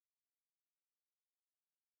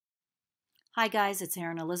Hi guys, it's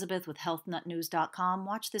Erin Elizabeth with HealthNutNews.com.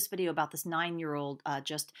 Watch this video about this 9-year-old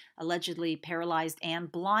just allegedly paralyzed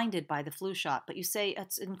and blinded by the flu shot. But you say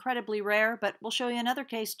it's incredibly rare, but we'll show you another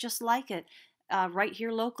case just like it. Right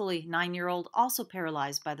here locally, 9-year-old also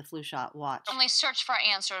paralyzed by the flu shot. Watch. Family searched for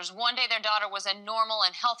answers. One day their daughter was a normal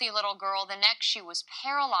and healthy little girl. The next she was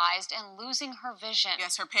paralyzed and losing her vision.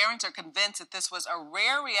 Yes, her parents are convinced that this was a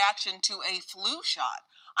rare reaction to a flu shot.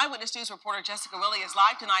 Eyewitness News reporter Jessica Willie is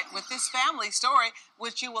live tonight with this family story,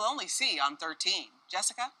 which you will only see on 13.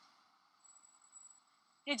 Jessica?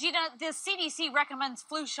 Yeah, Gina, the CDC recommends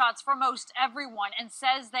flu shots for most everyone and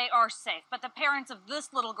says they are safe. But the parents of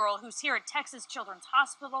this little girl who's here at Texas Children's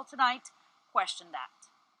Hospital tonight question that.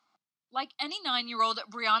 Like any 9-year-old,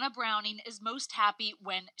 Brianna Browning is most happy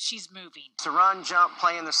when she's moving. To run, jump,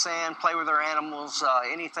 play in the sand, play with her animals,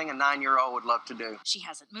 anything a 9-year-old would love to do. She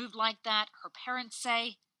hasn't moved like that, her parents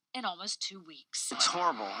say, in almost 2 weeks. It's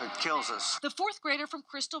horrible. It kills us. The fourth grader from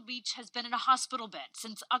Crystal Beach has been in a hospital bed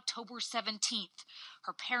since October 17th.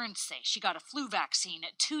 Her parents say she got a flu vaccine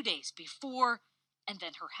 2 days before, and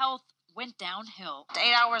then her health went downhill.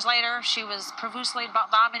 8 hours later, she was profusely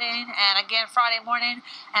vomiting, and again Friday morning,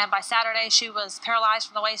 and by Saturday she was paralyzed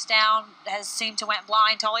from the waist down, has seemed to went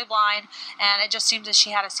blind, totally blind, and it just seems that she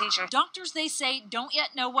had a seizure. Doctors, they say, don't yet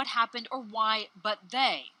know what happened or why, but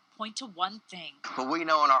they point to one thing. But we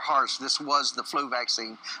know in our hearts this was the flu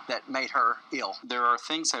vaccine that made her ill. There are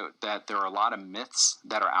things that there are a lot of myths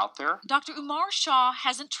that are out there. Dr. Umar Shah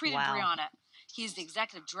hasn't treated Wow. Brianna. He's the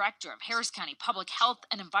executive director of Harris County Public Health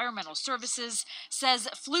and Environmental Services, says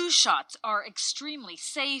flu shots are extremely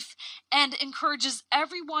safe, and encourages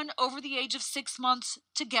everyone over the age of 6 months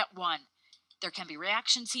to get one. There can be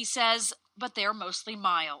reactions, he says, but they're mostly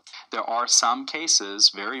mild. There are some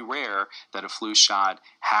cases, very rare, that a flu shot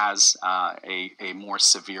has a more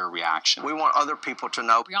severe reaction. We want other people to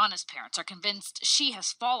know. Brianna's parents are convinced she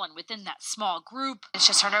has fallen within that small group. It's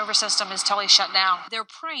just her nervous system is totally shut down. They're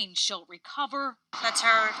praying she'll recover That's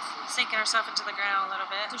her sinking herself into the ground a little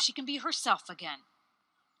so bit. she can be herself again.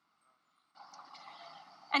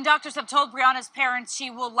 And doctors have told Brianna's parents she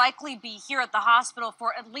will likely be here at the hospital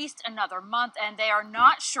for at least another month, and they are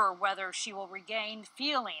not sure whether she will regain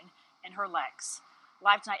feeling in her legs.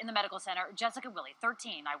 Live tonight in the medical center, Jessica Willie,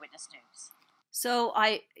 13 Eyewitness News. So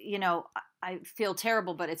I feel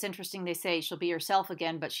terrible, but it's interesting they say she'll be herself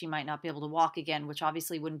again, but she might not be able to walk again, which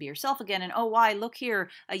obviously wouldn't be herself again. And oh, why? Look here.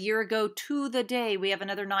 A year ago to the day, we have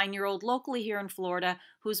another 9-year-old locally here in Florida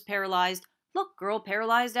who's paralyzed. Look, girl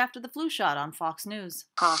paralyzed after the flu shot on Fox News.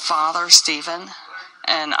 Her father, Stephen,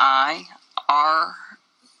 and I are,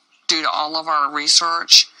 due to all of our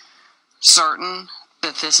research, certain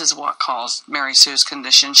that this is what caused Mary Sue's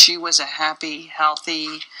condition. She was a happy,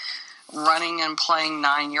 healthy, running and playing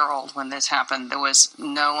 9-year-old when this happened. There was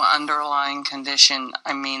no underlying condition.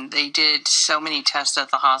 I mean, they did so many tests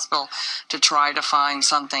at the hospital to try to find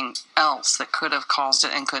something else that could have caused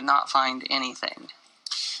it and could not find anything.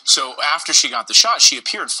 So after she got the shot, she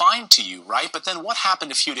appeared fine to you, right? But then what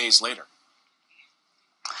happened a few days later?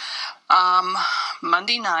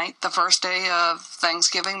 Monday night, the first day of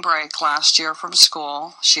Thanksgiving break last year from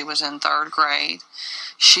school, she was in 3rd grade.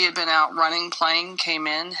 She had been out running, playing, came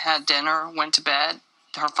in, had dinner, went to bed.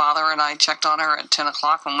 Her father and I checked on her at 10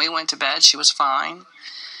 o'clock. When we went to bed, she was fine.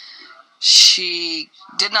 She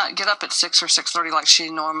did not get up at 6 or 6:30 like she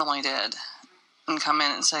normally did and come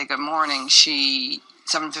in and say good morning.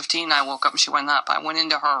 7:15, I woke up and she went up. I went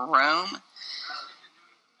into her room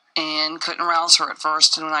and couldn't rouse her at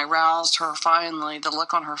first. And when I roused her finally, the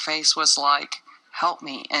look on her face was like, help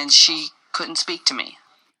me. And she couldn't speak to me.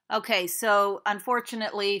 Okay, so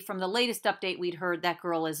unfortunately, from the latest update we'd heard, that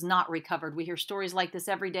girl is not recovered. We hear stories like this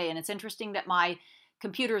every day, and it's interesting that my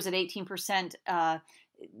computer is at 18%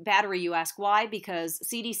 battery. You ask why? Because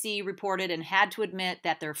CDC reported and had to admit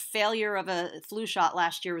that their failure of a flu shot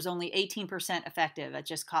last year was only 18% effective. It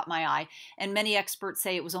just caught my eye. And many experts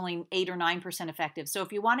say it was only 8 or 9% effective. So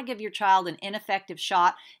if you want to give your child an ineffective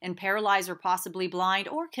shot and paralyze or possibly blind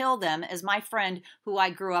or kill them, as my friend who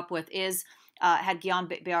I grew up with had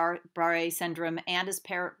Guillain-Barré syndrome and is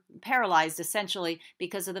paralyzed essentially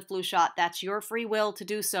because of the flu shot. That's your free will to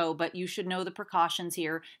do so, but you should know the precautions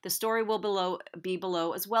here. The story will be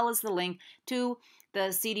below, as well as the link to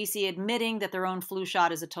the CDC admitting that their own flu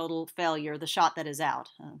shot is a total failure, the shot that is out.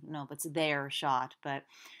 No, it's their shot, but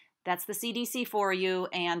that's the CDC for you,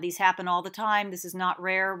 and these happen all the time. This is not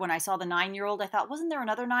rare. When I saw the 9-year-old, I thought, wasn't there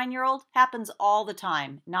another 9-year-old? Happens all the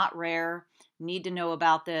time. Not rare. Need to know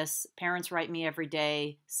about this. Parents write me every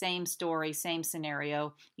day. Same story, same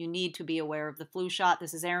scenario. You need to be aware of the flu shot.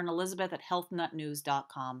 This is Erin Elizabeth at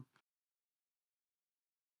HealthNutNews.com.